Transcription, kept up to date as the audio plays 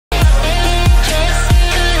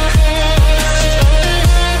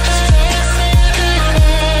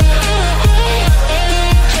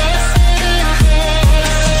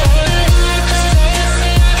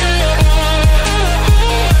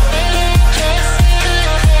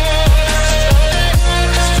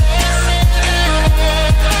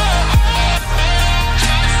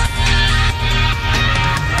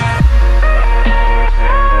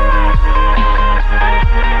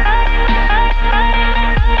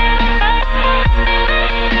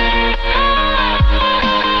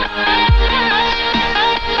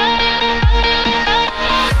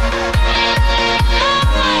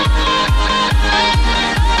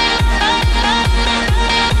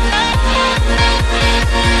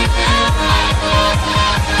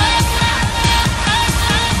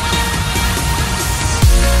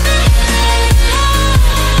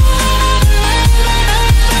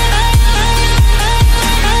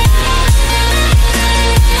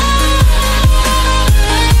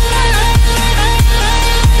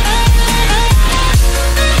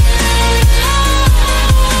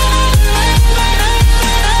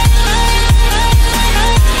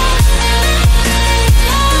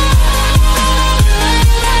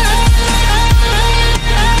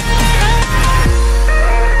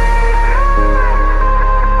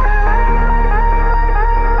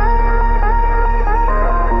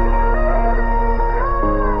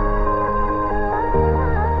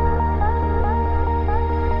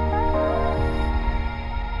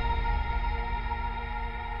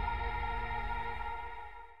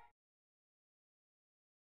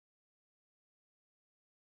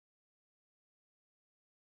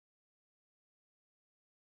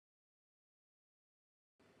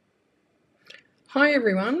Hi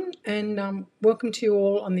everyone, and welcome to you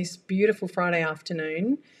all on this beautiful Friday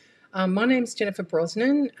afternoon. My name's Jennifer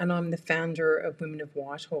Brosnan, and I'm the founder of Women of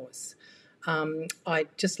Whitehorse.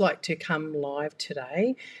 I'd just like to come live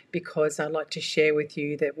today because I'd like to share with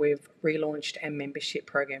you that we've relaunched our membership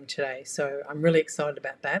program today. So I'm really excited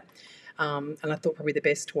about that. And I thought probably the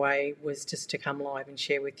best way was just to come live and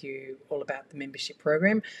share with you all about the membership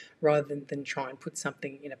program rather than try and put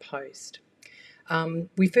something in a post.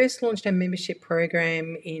 We first launched our membership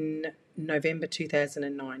program in November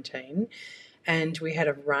 2019, and we had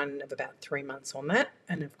a run of about 3 months on that,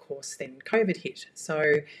 and of course then COVID hit.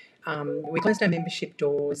 So we closed our membership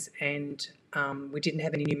doors, and we didn't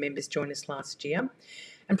have any new members join us last year.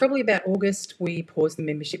 And probably about August, we paused the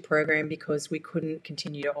membership program because we couldn't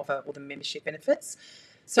continue to offer all the membership benefits.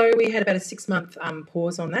 So we had about a 6-month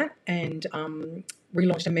pause on that, and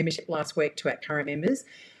relaunched a membership last week to our current members,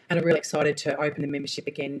 and I'm really excited to open the membership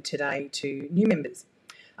again today to new members.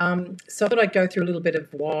 So I thought I'd go through a little bit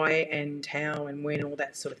of why and how and when and all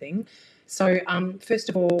that sort of thing. So first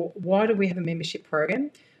of all, why do we have a membership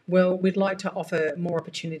program? Well, we'd like to offer more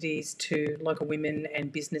opportunities to local women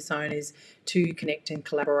and business owners to connect and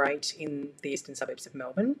collaborate in the eastern suburbs of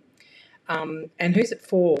Melbourne. And who's it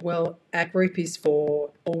for? Well, our group is for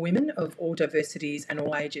all women of all diversities and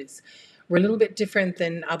all ages. We're a little bit different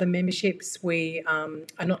than other memberships. We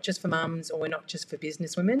are not just for mums, or we're not just for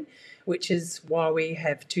business women, which is why we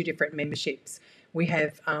have two different memberships. We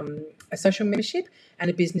have a social membership and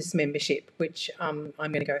a business membership, which I'm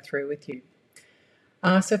going to go through with you.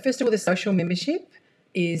 So first of all, the social membership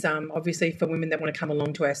is obviously for women that want to come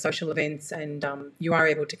along to our social events, and you are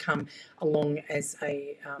able to come along as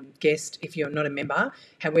a guest if you're not a member.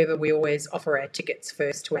 However, we always offer our tickets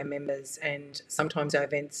first to our members, and sometimes our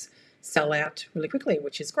events sell out really quickly,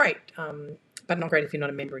 which is great, but not great if you're not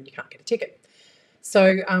a member and you can't get a ticket.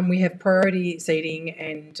 So we have priority seating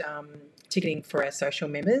and ticketing for our social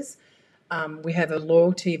members. We have a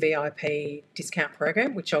loyalty VIP discount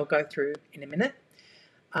program, which I'll go through in a minute.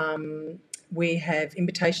 We have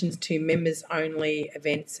invitations to members-only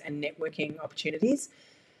events and networking opportunities.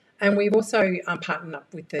 And we've also partnered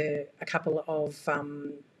up with a couple of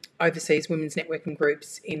overseas women's networking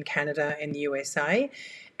groups in Canada and the USA.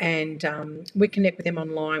 And we connect with them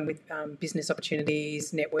online with business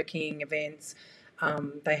opportunities, networking events.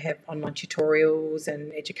 They have online tutorials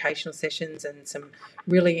and educational sessions and some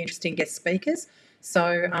really interesting guest speakers.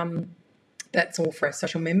 So that's all for our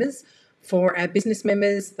social members. For our business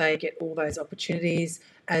members, they get all those opportunities,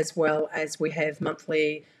 as well as we have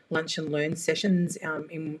monthly lunch and learn sessions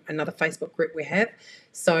in another Facebook group we have.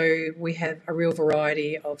 So we have a real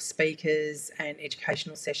variety of speakers and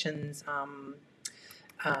educational sessions.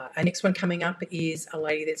 Our next one coming up is a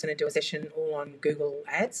lady that's going to do a session all on Google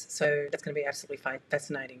Ads. So that's going to be absolutely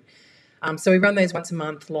fascinating. So we run those once a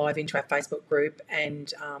month live into our Facebook group,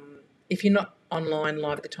 and if you're not online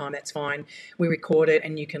live at the time, that's fine. We record it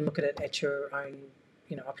and you can look at it at your own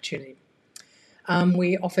opportunity.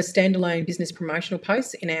 We offer standalone business promotional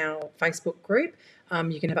posts in our Facebook group.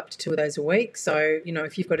 You can have up to 2 of those a week. So,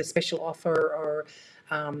 if you've got a special offer or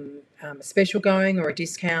a special going or a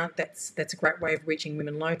discount, that's a great way of reaching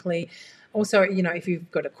women locally. Also, if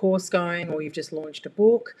you've got a course going or you've just launched a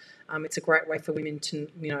book, it's a great way for women to,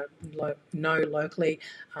 know locally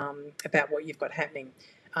about what you've got happening.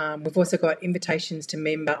 We've also got invitations to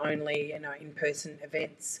member-only, in-person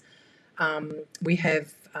events. We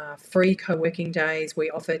have free co-working days we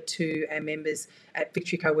offer to our members at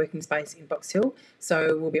Victory Co-working Space in Box Hill.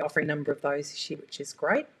 So we'll be offering a number of those this year, which is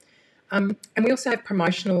great. And we also have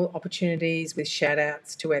promotional opportunities with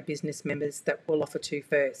shout-outs to our business members that we'll offer to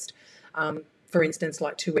first. For instance,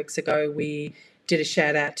 like 2 weeks ago, we did a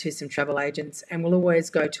shout-out to some travel agents, and we'll always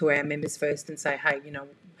go to our members first and say, hey,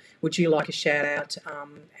 would you like a shout out?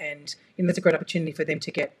 And that's a great opportunity for them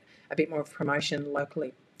to get a bit more of promotion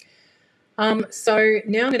locally. So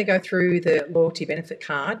now I'm going to go through the loyalty benefit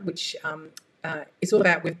card, which is all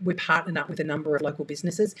about, we've partnered up with a number of local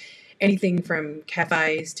businesses, anything from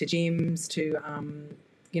cafes to gyms to,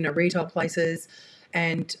 retail places.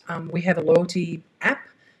 And we have a loyalty app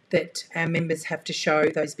that our members have to show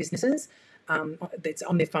those businesses. That's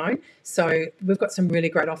on their phone. So we've got some really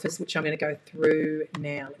great offers, which I'm going to go through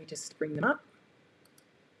now. Let me just bring them up.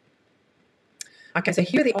 Okay, so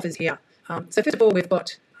here are the offers here. So first of all, we've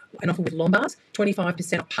got an offer with Lombard's,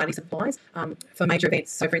 25% off party supplies for major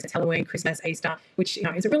events. So for instance, Halloween, Christmas, Easter, which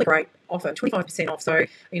is a really great offer, 25% off. So,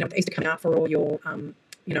 Easter coming up for all your,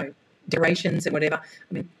 decorations and whatever.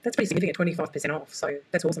 I mean, that's pretty significant, 25% off. So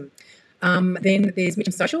that's awesome. Then there's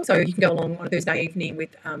Mitcham Social, so you can go along on a Thursday evening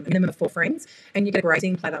with a minimum of 4 friends, and you get a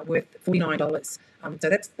grazing platter worth $49. So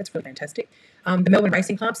that's really fantastic. The Melbourne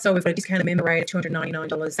Racing Club, so we've got a discounted member rate of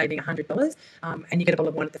 $299, saving $100, and you get a bottle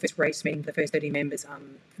of wine at the first race meeting for the first 30 members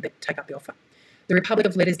that take up the offer. The Republic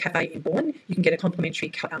of Letters Cafe in Bourne, you can get a complimentary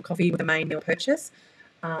coffee with a main meal purchase.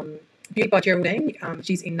 Beauty by Geraldine,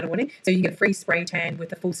 she's in Nunawading, so you can get a free spray tan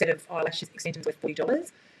with a full set of eyelash extensions worth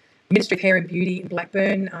 $40. Ministry of Hair and Beauty in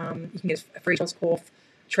Blackburn, you can get a free Toscorp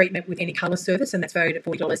treatment with any colour service, and that's valued at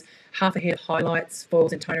 $40. Half a head of highlights,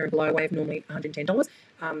 foils and toner and blow away of normally $110.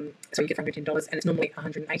 So you get $110, and it's normally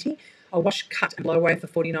 $180. A wash, cut and blow away for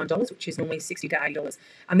 $49, which is normally $60 to $80.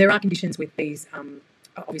 There are conditions with these,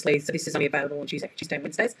 obviously, so this is only available on Tuesday and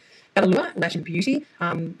Wednesdays. Ballaloa, Lash and Beauty,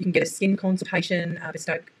 you can get a skin consultation,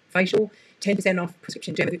 bespoke facial, 10% off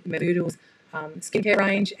prescription dermatoodles, skincare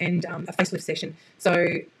range, and a facelift session.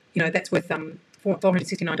 So, that's worth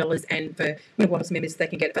 $469, and for Women of White members, they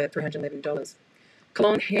can get it for $311.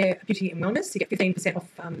 Cologne Hair Beauty and Wellness, you get 15% off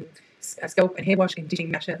scalp and hair wash,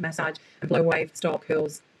 conditioning, massage, and blow wave style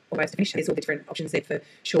curls, or ways to finish. There's all the different options there for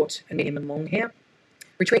short and medium and long hair.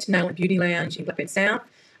 Retreat to Nail and Beauty Lounge in Blackburn South,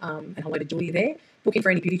 and hello to Julie there. Book in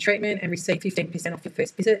for any beauty treatment and receive 15% off your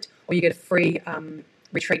first visit, or you get a free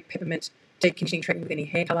Retreat Peppermint Deep Conditioning Treatment with any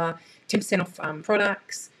hair colour, 10% off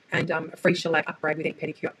products, and a free shellac upgrade with any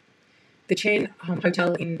pedicure. The Chen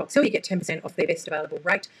Hotel in Box Hill, you get 10% off their best available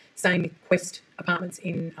rate. Same with Quest Apartments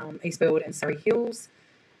in Eastfield and Surrey Hills.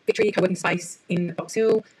 Victory Co-working Space in Box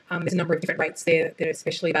Hill, there's a number of different rates there that are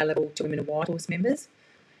especially available to Women of Whitehorse members.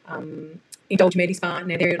 Indulge Medispa,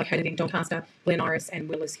 now they're located in Doncaster, Glen Iris and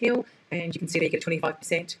Willers Hill, and you can see there you get a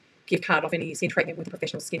 25% gift card off any skin treatment with a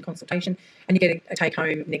professional skin consultation, and you get a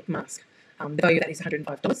take-home neck mask. The value of that is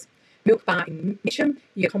 $105. Milk Bar in Mitcham,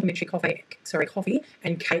 you get complimentary coffee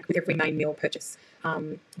and cake with every main meal purchase.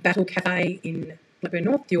 Battle Cafe in Blackburn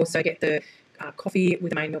North, you also get the coffee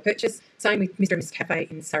with a main meal purchase. Same with Mr. and Mrs. Cafe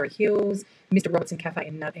in Surrey Hills, Mr. Robertson Cafe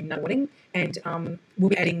in Nunawading, and we'll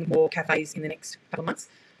be adding more cafes in the next couple of months.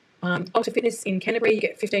 Ultra Fitness in Canterbury, you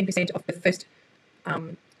get 15% off the first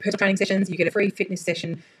personal training sessions. You get a free fitness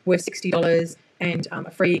session worth $60 and a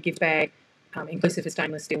free gift bag, inclusive of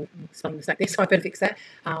stainless steel, spelling mistake there, so I better fix that,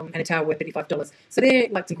 and a towel worth $35. So they're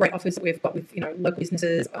like some great offers that we've got with local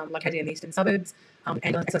businesses located in the eastern suburbs,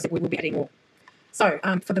 and as I said, we will be adding more. So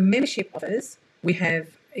for the membership offers, we have,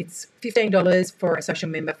 it's $15 for a social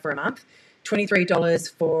member for a month,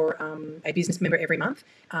 $23 for a business member every month.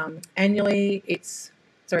 Annually, it's,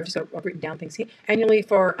 sorry, I've written down things here. Annually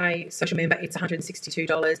for a social member, it's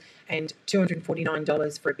 $162 and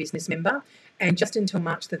 $249 for a business member. And just until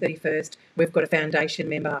March the 31st, we've got a foundation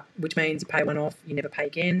member, which means you pay one off, you never pay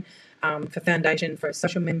again. For foundation, for a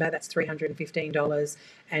social member, that's $315,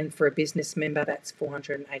 and for a business member, that's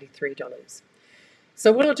 $483.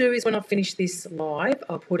 So what I'll do is when I finish this live,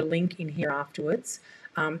 I'll put a link in here afterwards.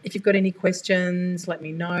 If you've got any questions, let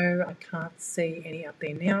me know. I can't see any up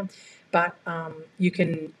there now, but you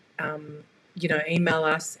can, email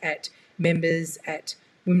us at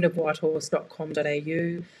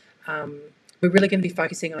members@womenofwhitehorse.com.au. We're really going to be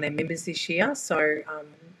focusing on our members this year, so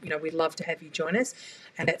we'd love to have you join us,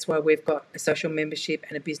 and that's why we've got a social membership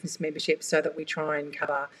and a business membership, so that we try and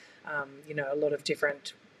cover a lot of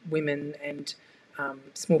different women and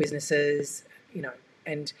small businesses,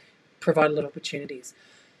 and provide a lot of opportunities.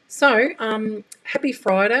 So happy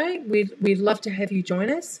Friday. We'd love to have you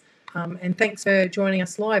join us, and thanks for joining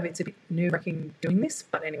us live. It's a bit nerve-wracking doing this,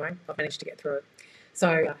 but anyway, I've managed to get through it.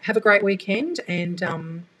 So have a great weekend, and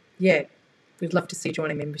we'd love to see you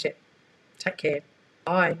joining membership. Take care.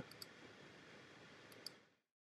 Bye.